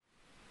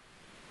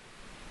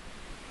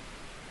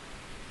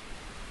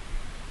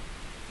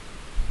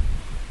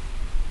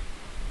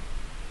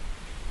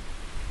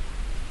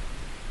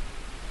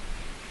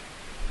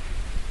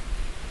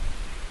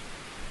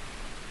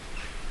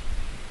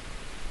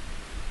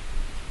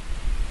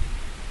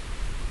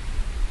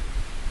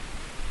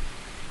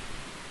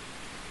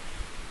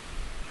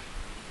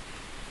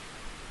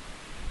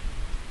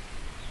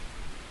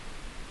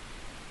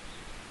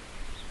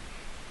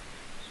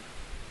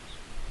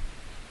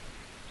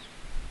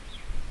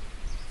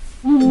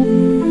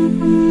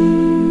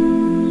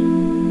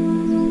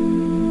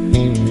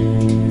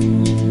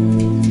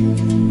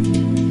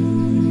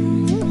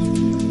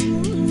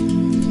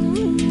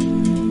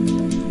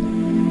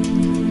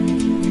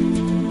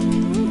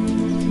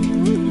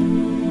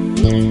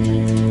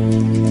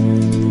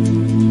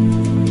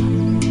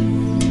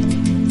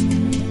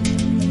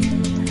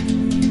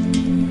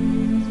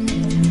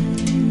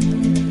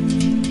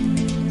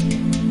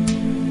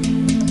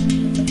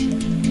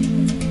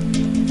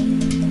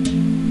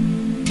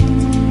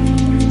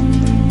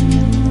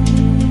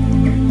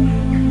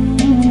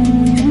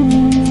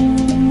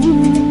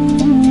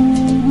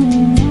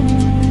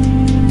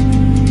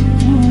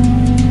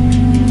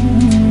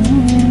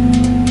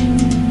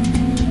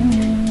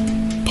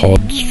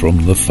Pods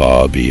from the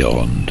Far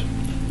Beyond.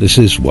 This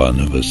is one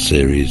of a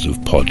series of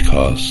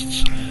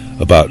podcasts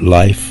about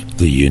life,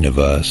 the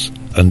universe,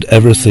 and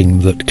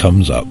everything that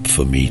comes up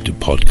for me to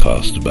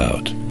podcast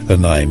about.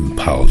 And I'm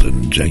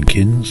Paladin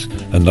Jenkins,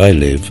 and I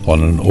live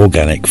on an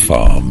organic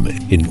farm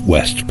in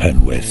West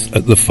Penwith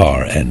at the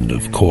far end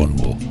of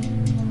Cornwall.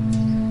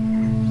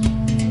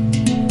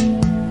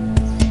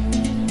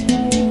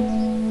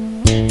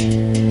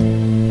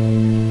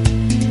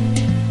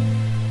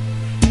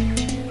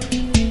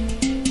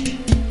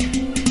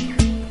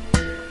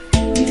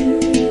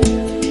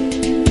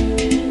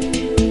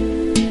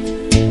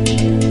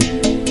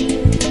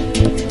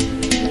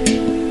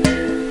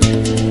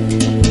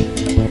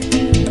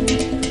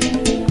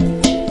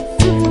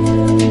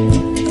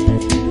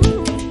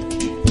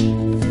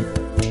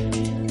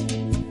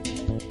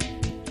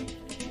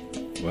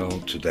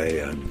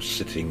 Today I'm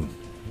sitting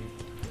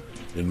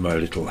in my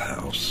little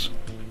house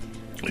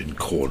in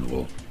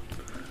Cornwall,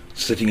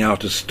 sitting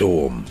out a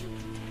storm,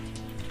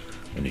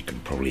 and you can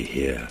probably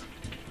hear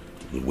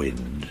the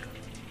wind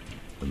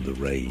and the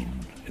rain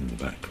in the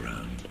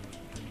background.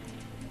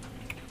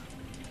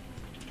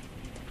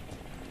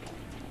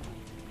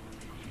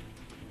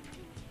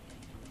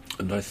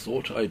 And I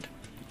thought I'd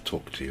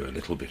talk to you a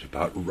little bit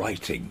about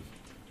writing,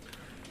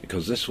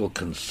 because this will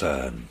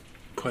concern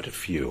quite a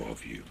few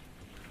of you.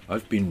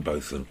 I've been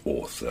both an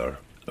author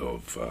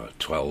of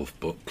 12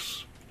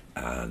 books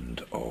and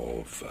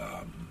of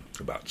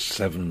about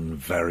 7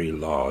 very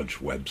large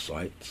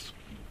websites,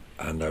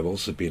 and I've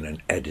also been an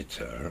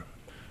editor,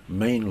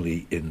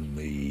 mainly in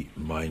the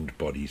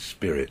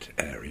mind-body-spirit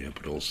area,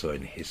 but also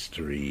in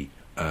history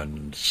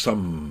and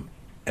some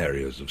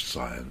areas of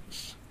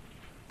science.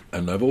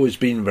 And I've always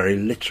been very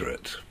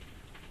literate.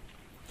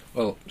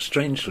 Well,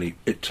 strangely,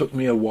 it took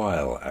me a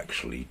while,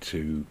 actually,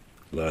 to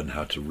learn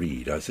how to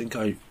read. I think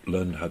I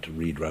learned how to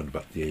read around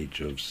about the age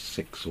of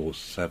 6 or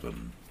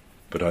 7.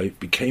 But I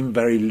became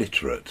very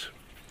literate,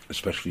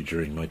 especially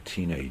during my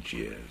teenage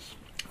years.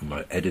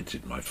 I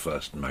edited my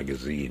first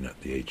magazine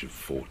at the age of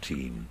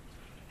 14.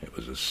 It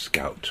was a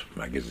Scout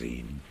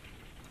magazine.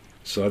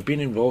 So I've been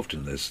involved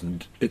in this,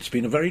 and it's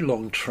been a very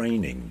long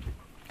training.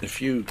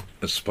 If you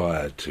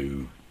aspire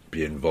to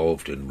be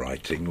involved in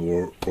writing,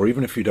 or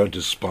even if you don't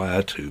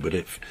aspire to, but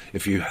if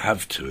you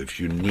have to, if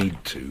you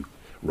need to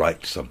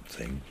write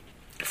something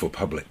for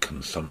public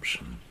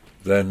consumption,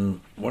 then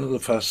one of the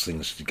first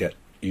things to get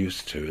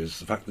used to is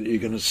the fact that you're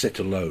going to sit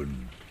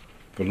alone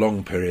for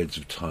long periods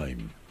of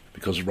time,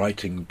 because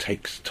writing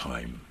takes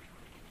time.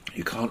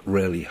 You can't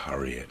really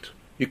hurry it.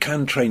 You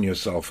can train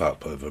yourself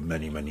up over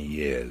many, many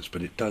years,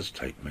 but it does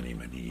take many,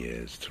 many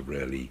years to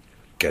really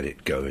get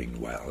it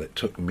going well. It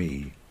took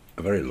me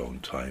a very long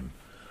time.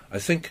 I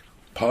think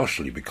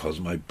partially because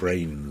my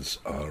brains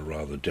are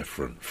rather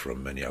different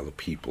from many other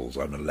people's.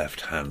 I'm a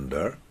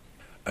left-hander,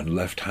 and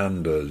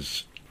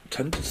left-handers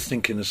tend to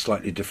think in a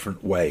slightly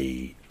different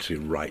way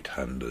to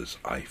right-handers,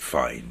 I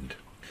find.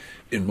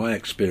 In my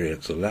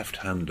experience, a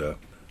left-hander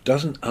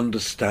doesn't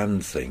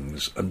understand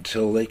things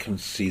until they can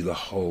see the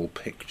whole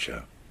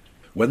picture.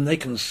 When they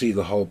can see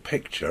the whole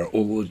picture,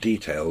 all the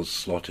details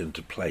slot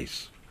into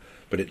place.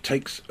 But it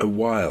takes a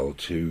while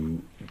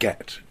to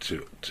get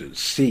to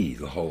see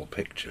the whole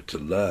picture, to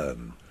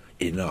learn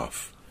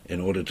enough in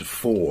order to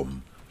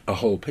form a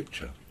whole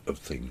picture of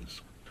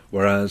things.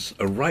 Whereas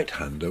a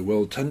right-hander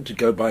will tend to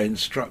go by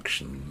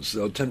instructions.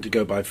 They'll tend to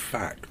go by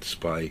facts,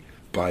 by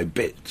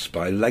bits,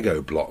 by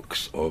Lego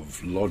blocks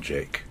of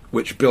logic,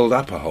 which build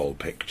up a whole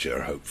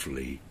picture,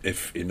 hopefully,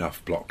 if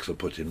enough blocks are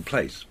put in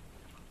place.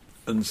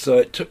 And so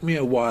it took me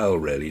a while,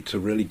 really, to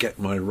really get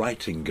my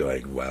writing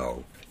going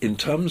well, in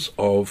terms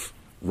of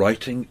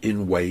writing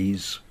in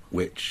ways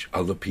which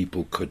other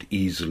people could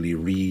easily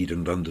read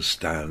and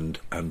understand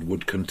and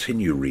would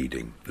continue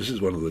reading. This is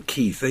one of the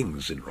key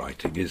things in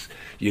writing, is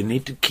you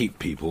need to keep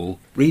people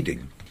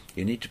reading.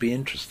 You need to be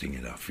interesting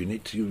enough. You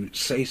need to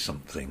say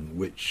something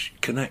which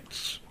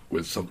connects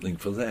with something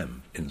for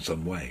them in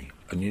some way,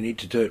 and you need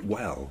to do it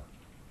well.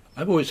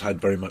 I've always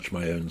had very much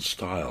my own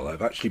style.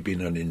 I've actually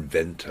been an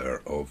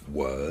inventor of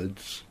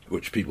words,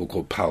 which people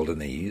call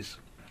Paldanese,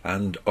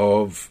 and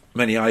of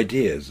many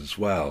ideas as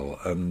well.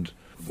 And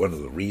one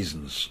of the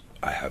reasons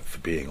I have for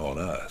being on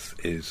Earth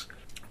is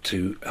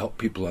to help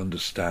people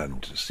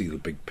understand, to see the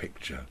big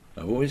picture.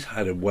 I've always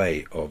had a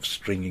way of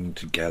stringing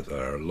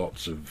together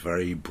lots of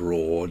very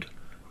broad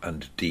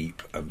and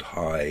deep and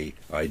high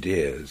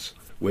ideas,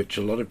 which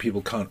a lot of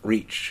people can't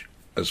reach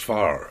as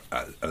far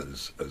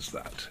as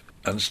that,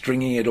 and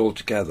stringing it all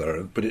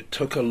together. But it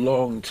took a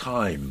long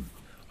time.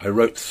 I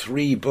wrote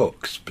 3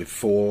 books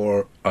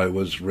before I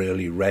was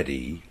really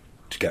ready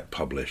to get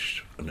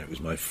published, and it was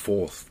my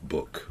 4th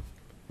book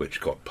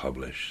which got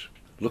published.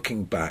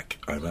 Looking back,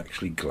 I'm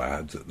actually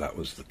glad that that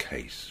was the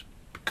case,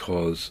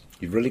 because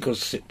you've really got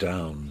to sit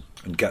down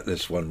and get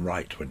this one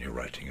right when you're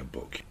writing a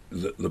book.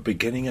 The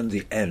beginning and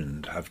the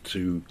end have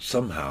to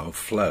somehow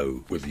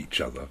flow with each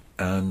other,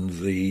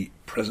 and the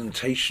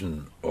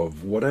presentation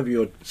of whatever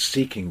you're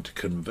seeking to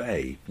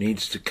convey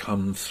needs to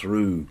come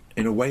through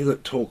in a way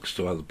that talks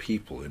to other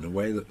people, in a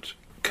way that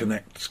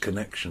connects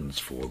connections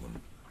for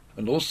them,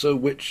 and also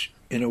which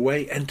in a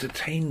way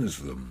entertains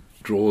them,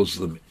 draws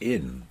them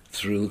in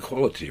through the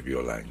quality of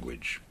your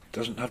language. It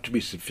doesn't have to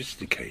be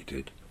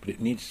sophisticated, but it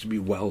needs to be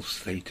well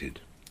stated,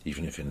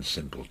 even if in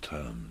simple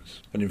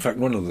terms. And in fact,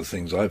 one of the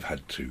things I've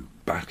had to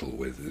battle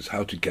with is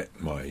how to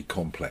get my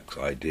complex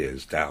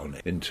ideas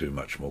down into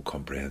much more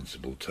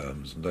comprehensible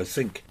terms. And I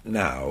think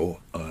now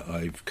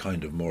I've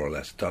kind of more or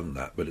less done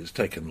that, but it's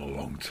taken a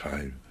long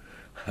time.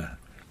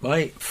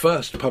 My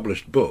first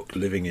published book,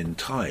 Living in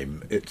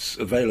Time, it's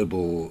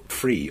available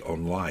free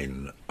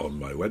online on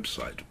my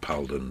website,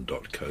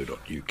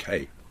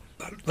 palden.co.uk.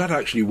 That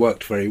actually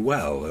worked very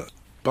well.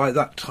 By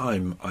that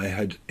time, I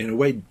had, in a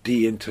way,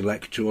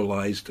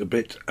 de-intellectualized a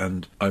bit,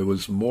 and I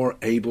was more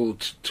able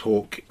to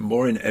talk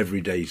more in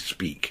everyday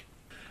speak.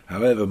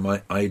 However,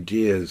 my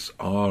ideas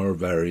are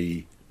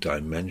very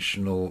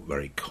dimensional,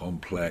 very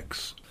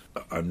complex.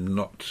 I'm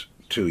not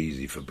too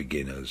easy for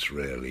beginners,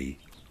 really,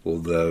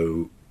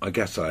 although I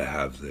guess I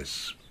have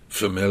this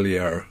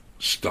familiar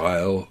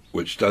style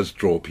which does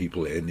draw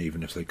people in,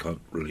 even if they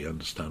can't really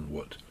understand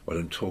what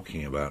I'm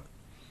talking about.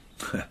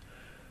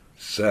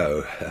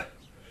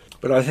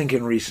 But I think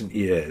in recent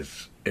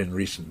years, in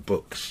recent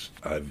books,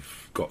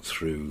 I've got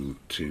through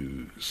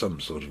to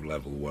some sort of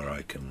level where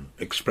I can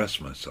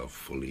express myself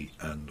fully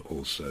and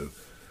also,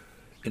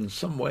 in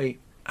some way,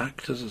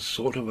 act as a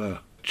sort of a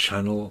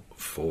channel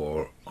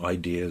for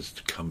ideas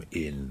to come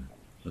in.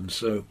 And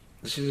so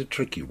this is a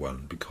tricky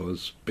one,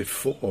 because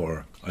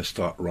before I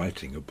start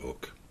writing a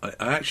book, I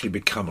actually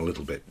become a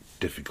little bit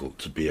difficult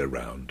to be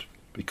around,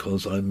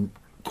 because I'm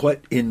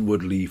quite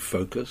inwardly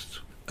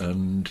focused,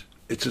 and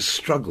it's a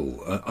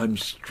struggle. I'm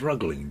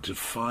struggling to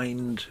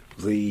find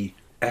the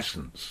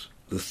essence,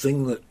 the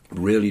thing that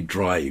really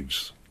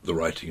drives the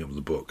writing of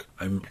the book.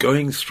 I'm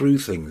going through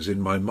things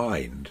in my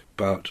mind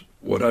about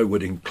what I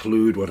would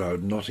include, what I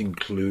would not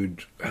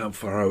include, how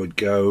far I would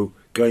go,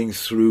 going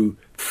through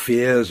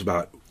fears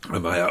about,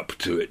 am I up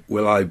to it?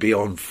 Will I be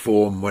on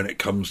form when it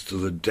comes to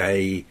the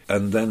day?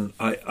 And then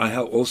I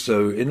have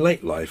also, in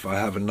late life, I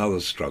have another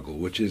struggle,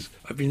 which is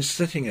I've been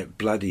sitting at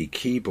bloody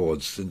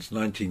keyboards since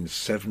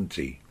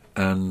 1970,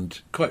 and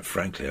quite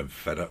frankly, I'm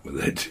fed up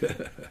with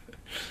it.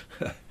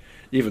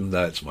 Even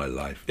though it's my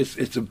life.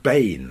 It's a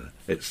bane.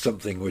 It's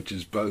something which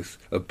is both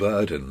a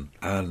burden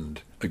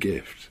and a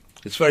gift.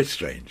 It's very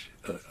strange.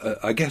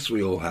 I guess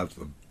we all have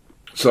them.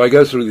 So I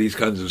go through these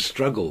kinds of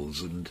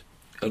struggles, and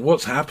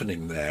what's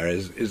happening there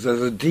is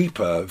there's a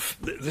deeper,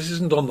 this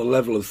isn't on the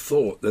level of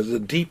thought, there's a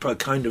deeper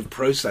kind of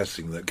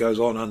processing that goes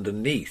on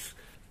underneath,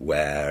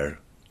 where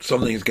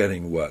something's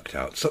getting worked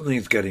out,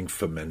 something's getting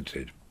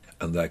fermented,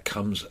 and there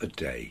comes a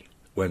day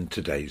when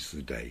today's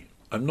the day.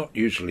 I'm not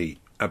usually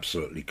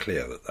absolutely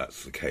clear that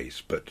that's the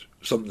case, but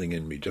something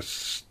in me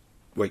just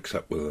wakes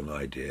up with an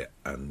idea,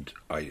 and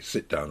I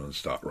sit down and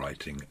start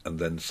writing, and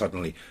then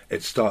suddenly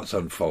it starts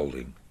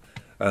unfolding.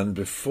 And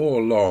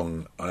before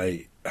long,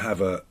 I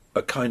have a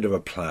kind of a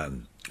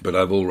plan, but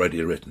I've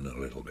already written a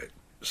little bit.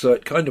 So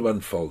it kind of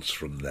unfolds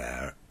from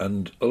there,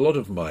 and a lot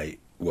of my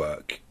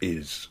work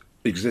is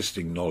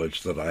existing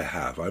knowledge that I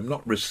have. I'm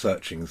not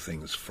researching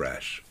things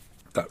fresh.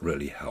 That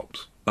really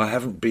helps. I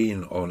haven't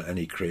been on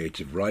any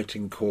creative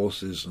writing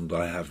courses, and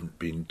I haven't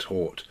been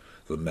taught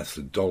the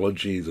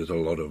methodology that a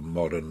lot of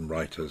modern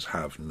writers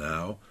have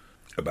now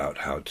about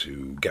how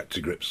to get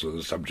to grips with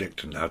a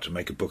subject and how to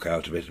make a book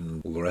out of it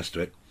and all the rest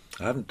of it.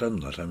 I haven't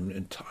done that. I'm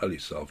entirely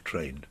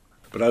self-trained.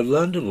 But I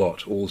learned a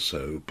lot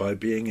also by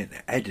being an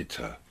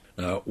editor.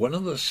 Now, one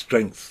of the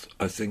strengths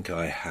I think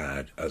I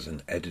had as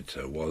an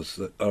editor was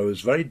that I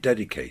was very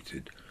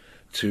dedicated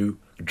to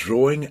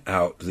drawing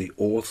out the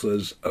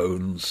author's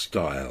own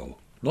style,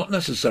 not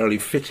necessarily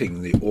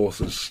fitting the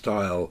author's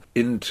style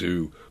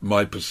into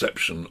my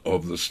perception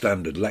of the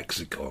standard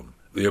lexicon,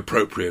 the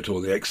appropriate or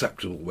the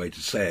acceptable way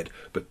to say it,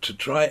 but to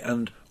try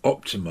and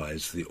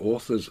optimize the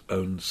author's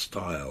own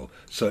style.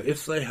 So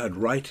if they had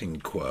writing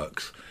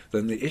quirks,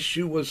 then the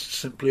issue was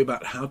simply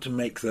about how to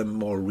make them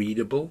more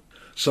readable.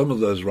 Some of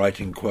those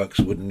writing quirks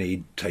would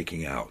need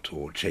taking out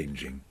or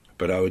changing,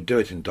 but I would do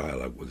it in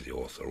dialogue with the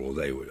author, or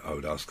I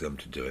would ask them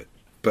to do it.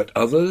 But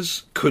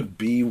others could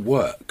be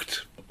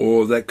worked,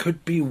 or there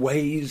could be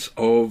ways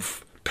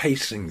of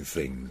pacing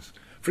things.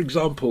 For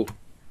example,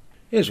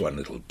 Here's one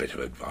little bit of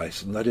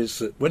advice, and that is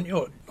that when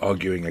you're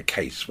arguing a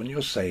case, when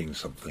you're saying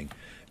something,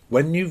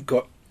 when you've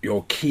got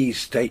your key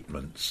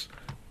statements,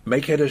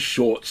 make it a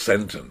short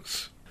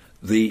sentence.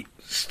 The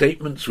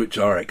statements which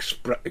are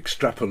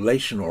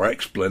extrapolation or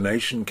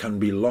explanation can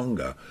be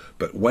longer,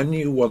 but when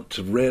you want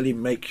to really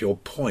make your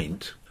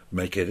point,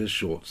 make it a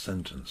short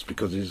sentence,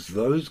 because it's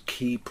those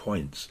key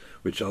points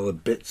which are the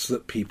bits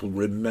that people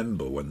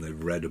remember when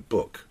they've read a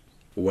book,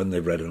 or when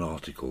they've read an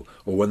article,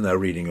 or when they're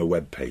reading a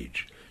web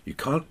page. You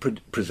can't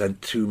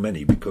present too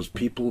many, because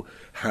people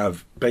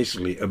have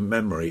basically a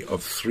memory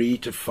of 3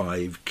 to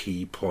 5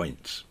 key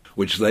points,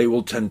 which they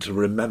will tend to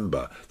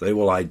remember. They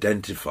will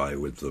identify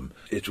with them.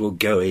 It will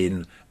go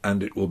in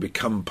and it will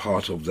become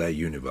part of their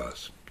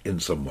universe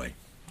in some way.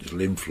 It'll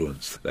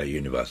influence their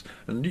universe.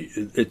 And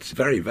it's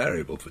very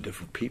variable for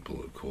different people,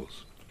 of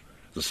course.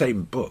 The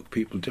same book,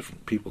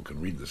 different people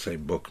can read the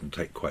same book and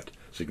take quite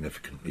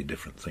significantly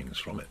different things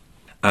from it.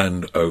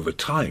 And over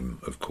time,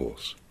 of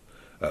course,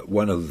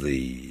 one of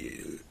the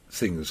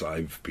things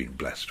I've been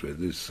blessed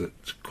with is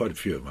that quite a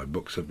few of my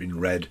books have been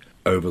read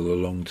over the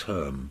long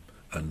term,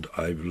 and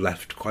I've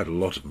left quite a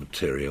lot of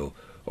material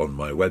on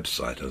my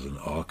website as an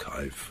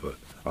archive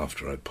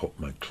after I put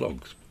my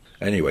clogs.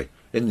 Anyway,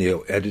 in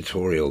the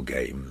editorial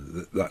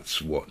game,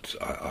 that's what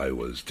I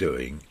was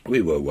doing.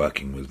 We were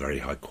working with very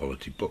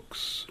high-quality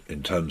books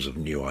in terms of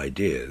new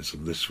ideas,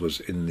 and this was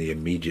in the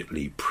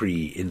immediately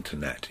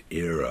pre-internet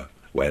era,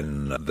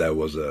 when there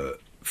was a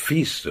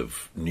feast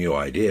of new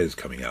ideas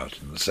coming out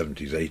in the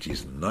 70s,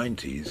 80s and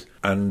 90s,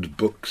 and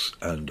books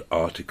and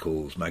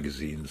articles,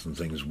 magazines and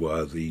things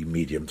were the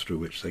medium through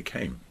which they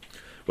came.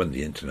 When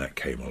the internet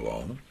came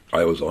along,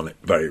 I was on it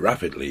very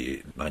rapidly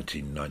in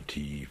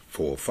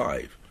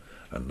 1994-5,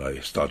 and I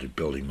started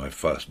building my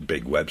first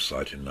big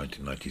website in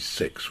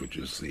 1996, which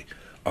is the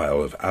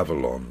Isle of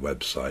Avalon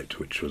website,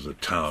 which was a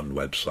town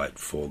website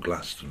for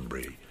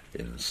Glastonbury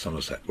in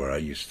Somerset, where I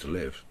used to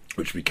live,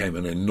 which became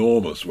an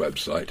enormous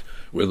website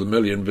with 1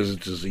 million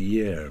visitors a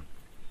year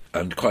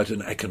and quite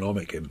an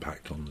economic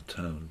impact on the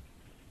town.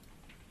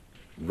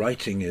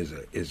 Writing is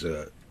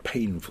a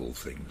painful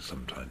thing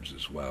sometimes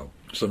as well.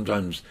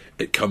 Sometimes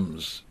it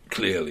comes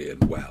clearly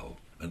and well,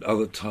 and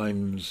other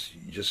times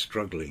you're just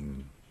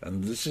struggling.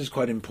 And this is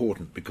quite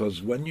important,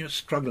 because when you're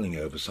struggling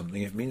over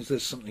something, it means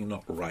there's something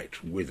not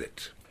right with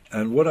it.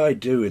 And what I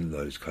do in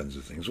those kinds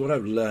of things, what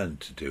I've learned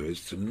to do,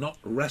 is to not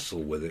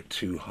wrestle with it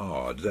too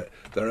hard. There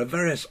are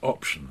various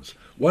options.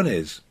 One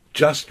is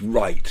just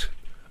write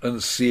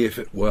and see if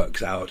it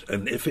works out,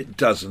 and if it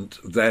doesn't,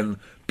 then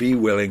be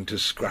willing to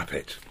scrap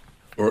it,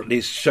 or at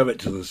least shove it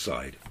to the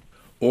side.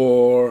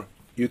 Or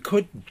you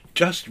could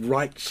just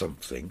write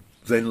something,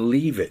 then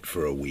leave it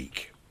for a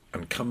week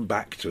and come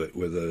back to it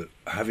with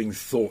having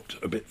thought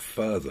a bit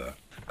further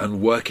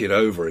and work it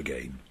over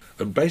again.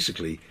 And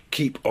basically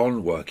keep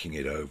on working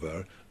it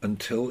over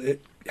until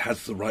it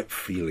has the right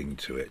feeling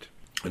to it,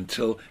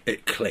 until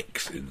it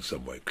clicks in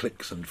some way,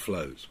 clicks and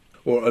flows.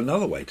 Or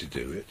another way to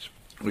do it,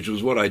 which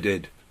was what I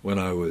did when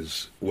I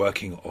was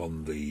working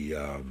on the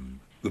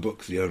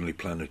book The Only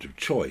Planet of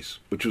Choice,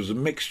 which was a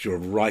mixture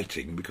of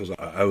writing, because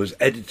I was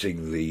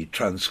editing the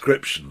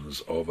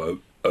transcriptions of a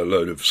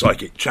load of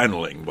psychic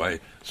channeling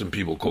by some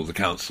people called the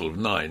Council of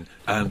Nine,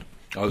 and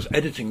I was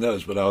editing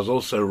those, but I was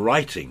also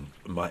writing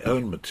my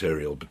own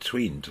material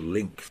between to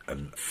link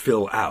and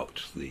fill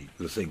out the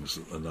things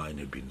that the Nine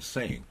had been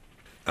saying.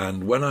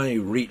 And when I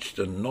reached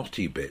a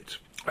knotty bit,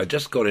 I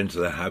just got into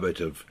the habit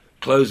of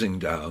closing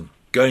down,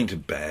 going to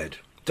bed,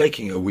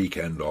 taking a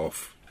weekend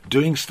off,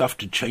 doing stuff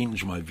to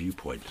change my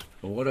viewpoint.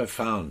 And what I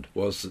found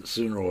was that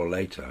sooner or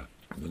later,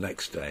 the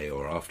next day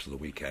or after the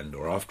weekend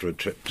or after a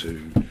trip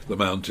to the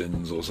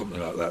mountains or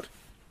something like that,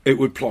 it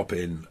would plop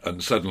in,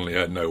 and suddenly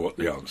I know what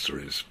the answer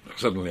is.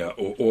 Suddenly,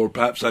 or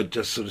perhaps I'd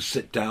just sort of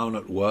sit down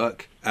at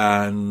work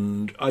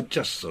and I'd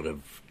just sort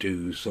of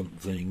do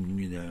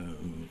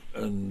something,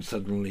 and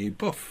suddenly,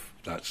 poof,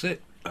 that's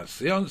it. That's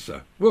the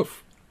answer.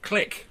 Woof,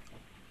 click.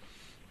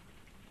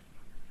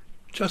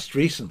 Just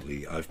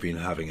recently, I've been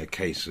having a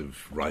case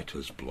of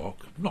writer's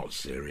block. Not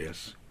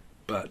serious,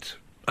 but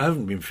I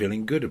haven't been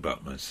feeling good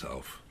about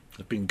myself.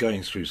 I've been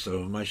going through some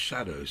of my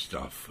shadow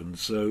stuff, and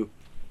so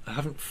I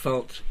haven't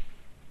felt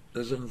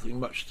there's anything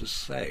much to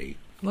say.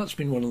 And that's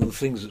been one of the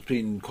things that's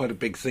been quite a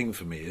big thing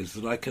for me, is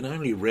that I can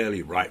only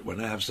really write when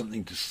I have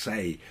something to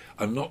say.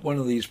 I'm not one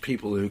of these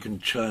people who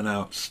can churn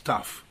out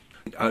stuff.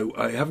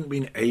 I haven't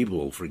been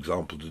able, for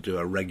example, to do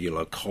a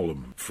regular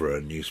column for a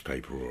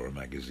newspaper or a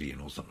magazine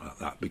or something like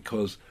that,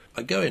 because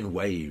I go in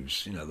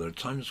waves. There are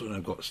times when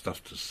I've got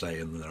stuff to say,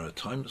 and there are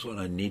times when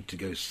I need to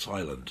go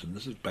silent. And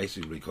this is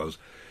basically because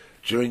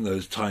during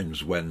those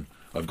times when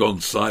I've gone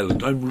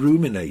silent, I'm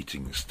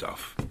ruminating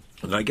stuff.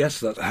 And I guess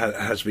that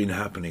has been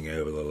happening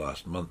over the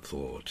last month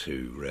or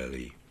two,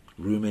 really.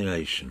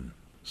 Rumination.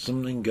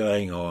 Something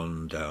going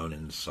on down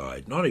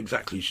inside. Not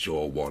exactly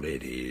sure what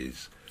it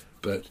is,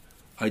 but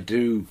I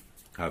do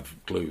have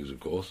clues, of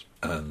course.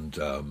 And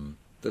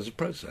there's a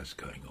process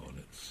going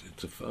on.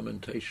 It's a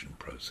fermentation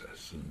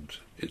process, and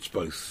it's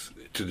both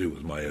to do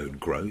with my own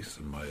growth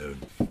and my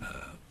own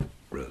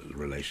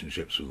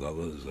relationships with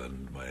others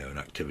and my own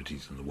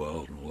activities in the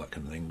world and all that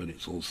kind of thing, but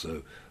it's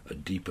also a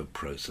deeper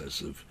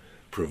process of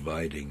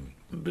providing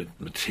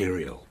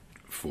material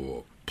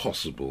for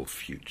possible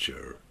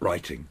future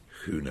writing.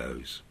 Who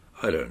knows?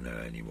 I don't know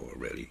anymore,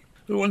 really.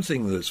 The one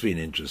thing that's been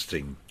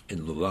interesting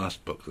in the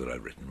last book that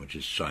I've written, which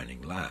is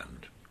Shining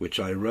Land, which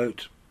I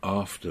wrote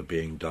after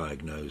being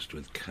diagnosed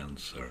with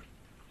cancer.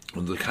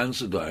 And the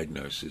cancer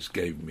diagnosis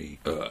gave me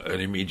an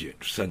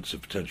immediate sense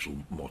of potential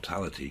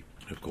mortality,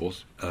 of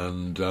course.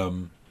 And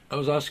I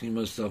was asking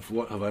myself,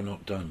 what have I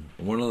not done?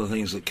 And one of the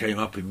things that came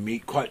up in me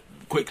quite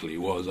quickly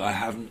was I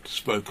haven't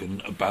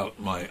spoken about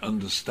my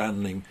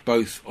understanding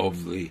both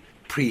of the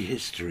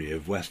prehistory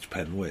of West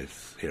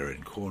Penwith here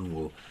in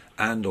Cornwall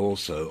and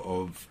also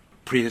of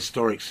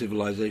prehistoric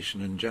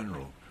civilization in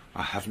general.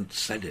 I haven't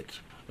said it.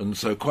 And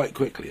so quite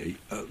quickly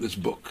this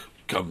book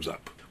comes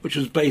up, which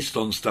was based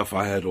on stuff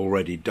I had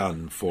already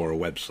done for a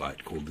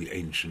website called the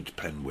Ancient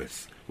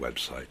Penwith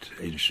website,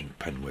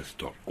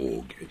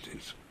 ancientpenwith.org it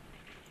is.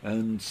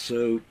 And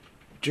so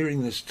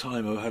during this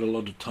time I've had a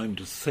lot of time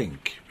to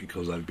think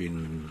because I've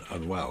been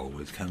unwell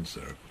with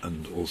cancer,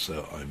 and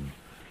also I'm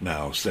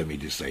now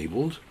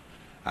semi-disabled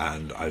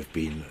and I've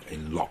been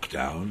in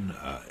lockdown,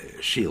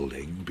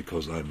 shielding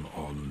because I'm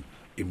on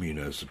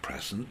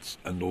immunosuppressants,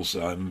 and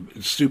also I'm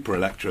super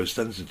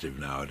electrosensitive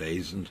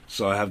nowadays, and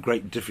so I have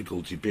great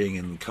difficulty being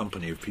in the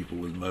company of people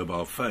with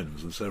mobile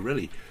phones, and so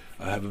really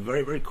I have a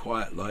very, very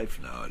quiet life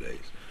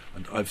nowadays.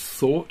 And I've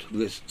thought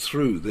this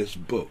through this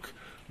book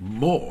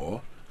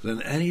more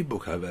than any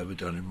book I've ever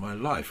done in my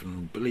life,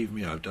 and believe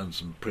me, I've done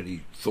some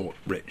pretty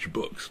thought-rich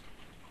books.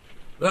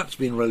 That's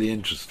been really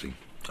interesting.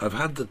 I've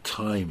had the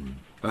time.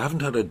 I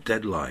haven't had a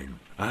deadline.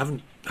 I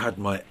haven't had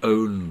my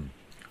own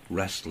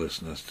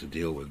restlessness to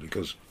deal with,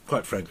 because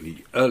quite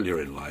frankly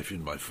earlier in life,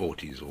 in my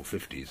 40s or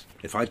 50s,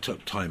 if I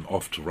took time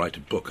off to write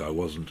a book I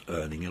wasn't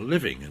earning a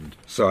living, and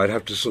so I'd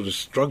have to sort of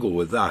struggle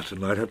with that,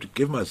 and I'd have to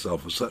give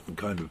myself a certain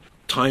kind of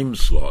time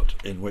slot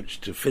in which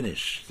to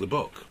finish the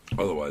book,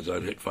 otherwise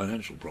I'd hit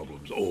financial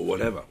problems or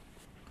whatever.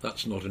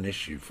 That's not an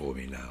issue for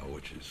me now,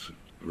 which is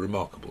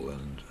remarkable,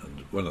 and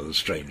one of the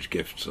strange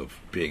gifts of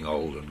being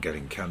old and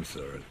getting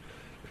cancer.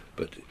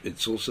 But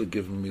it's also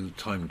given me the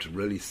time to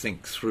really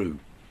think through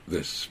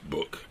this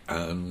book,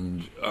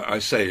 and I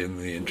say in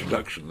the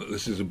introduction that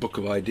this is a book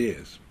of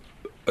ideas.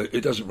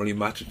 It doesn't really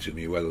matter to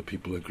me whether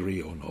people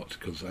agree or not,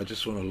 because I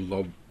just want to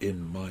lob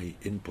in my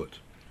input.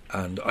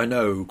 And I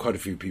know quite a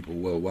few people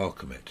will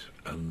welcome it,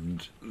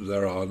 and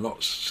there are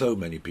not so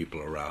many people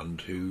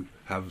around who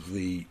have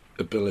the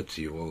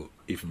ability or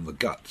even the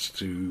guts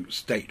to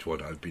state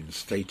what I've been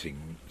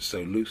stating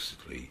so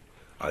lucidly,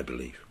 I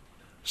believe.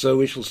 So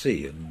we shall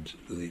see, and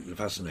the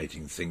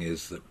fascinating thing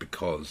is that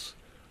because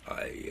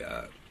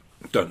I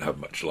don't have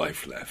much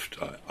life left,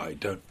 I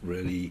don't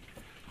really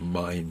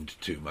mind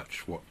too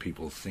much what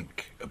people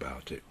think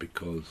about it,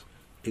 because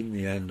in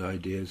the end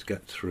ideas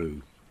get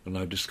through. And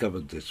I've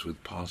discovered this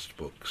with past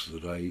books,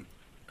 that I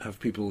have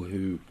people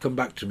who come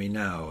back to me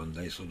now and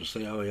they sort of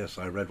say, oh yes,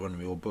 I read one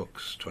of your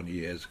books 20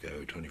 years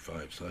ago,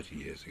 25, 30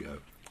 years ago.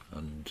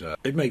 And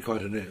it made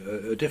quite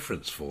a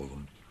difference for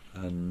them.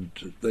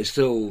 And they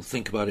still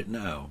think about it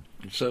now.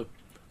 And so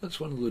that's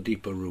one of the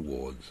deeper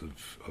rewards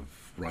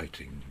of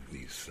writing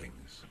these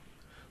things.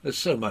 There's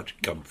so much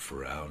gumph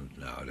around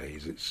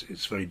nowadays.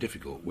 It's very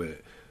difficult.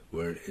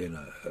 We're in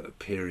a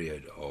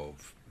period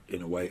of,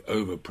 in a way,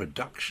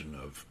 overproduction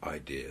of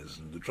ideas.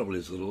 And the trouble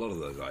is that a lot of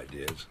those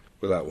ideas,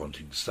 without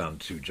wanting to sound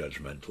too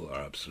judgmental,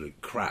 are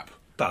absolute crap.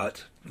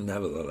 But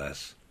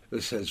nevertheless,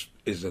 this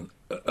is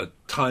a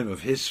time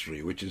of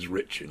history which is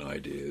rich in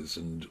ideas,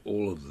 and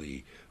all of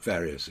the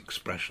various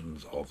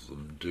expressions of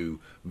them do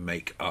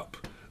make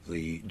up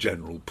the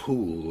general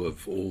pool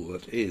of all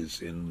that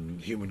is in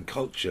human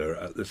culture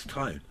at this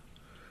time.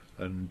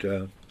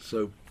 And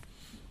so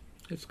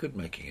it's good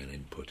making an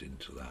input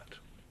into that.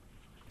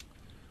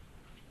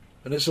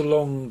 And it's a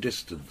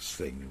long-distance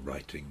thing,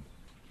 writing.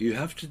 You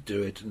have to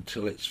do it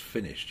until it's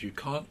finished. You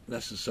can't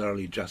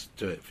necessarily just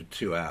do it for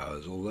 2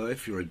 hours, although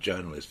if you're a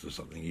journalist or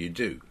something, you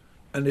do.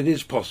 And it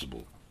is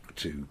possible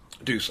to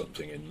do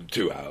something in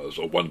 2 hours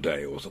or 1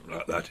 day or something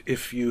like that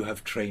if you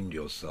have trained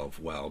yourself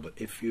well. But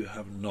if you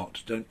have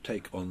not, don't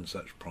take on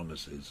such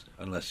promises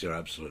unless you're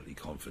absolutely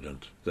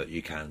confident that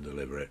you can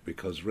deliver it,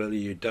 because really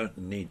you don't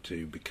need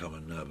to become a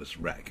nervous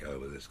wreck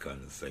over this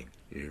kind of thing.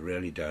 You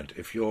really don't.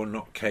 If you're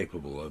not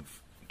capable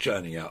of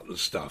churning out the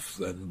stuff,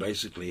 then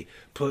basically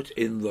put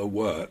in the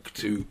work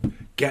to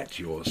get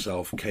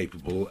yourself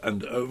capable,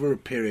 and over a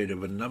period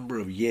of a number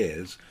of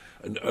years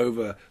and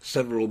over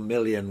several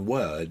million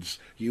words,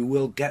 you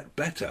will get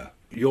better.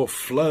 Your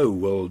flow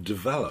will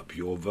develop,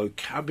 your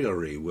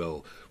vocabulary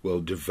will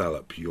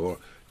develop, your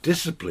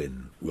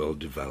discipline will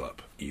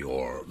develop,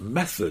 your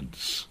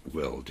methods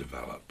will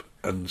develop.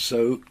 And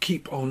so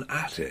keep on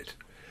at it,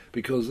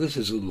 because this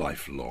is a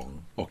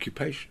lifelong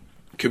occupation.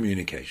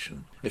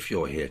 Communication. If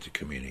you're here to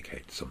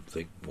communicate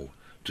something, or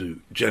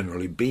to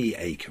generally be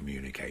a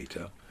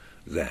communicator,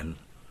 then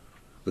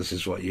this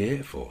is what you're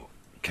here for.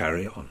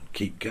 Carry on.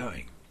 Keep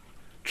going.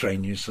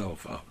 Train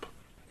yourself up.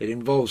 It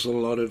involves a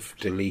lot of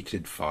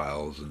deleted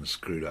files and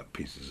screwed up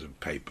pieces of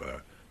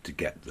paper to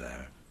get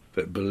there.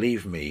 But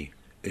believe me,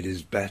 it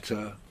is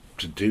better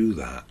to do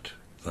that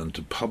than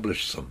to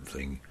publish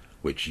something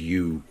which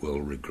you will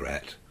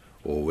regret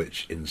or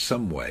which in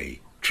some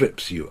way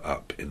trips you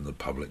up in the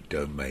public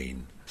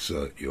domain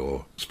so that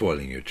you're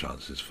spoiling your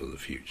chances for the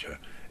future.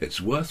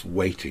 It's worth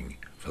waiting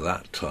for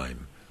that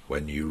time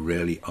when you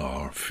really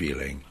are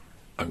feeling,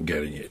 I'm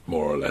getting it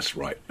more or less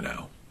right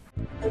now.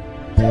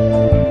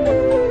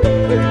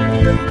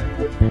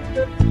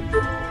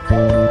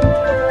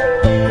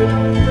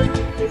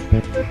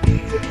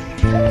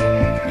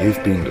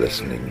 You've been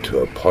listening to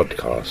a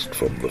podcast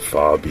from the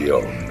Far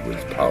Beyond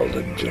with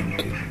Paladin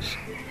Jenkins.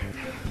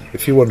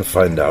 If you want to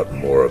find out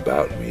more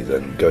about me,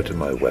 then go to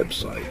my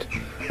website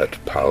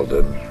at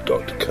paladin.co.uk.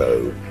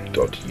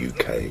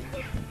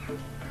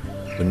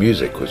 The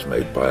music was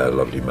made by a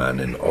lovely man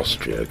in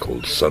Austria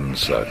called Sun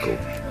Circle,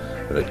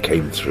 and it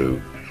came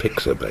through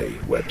Pixabay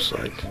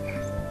website.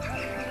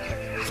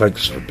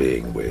 Thanks for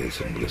being with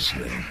and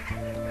listening.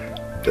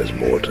 There's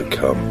more to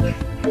come.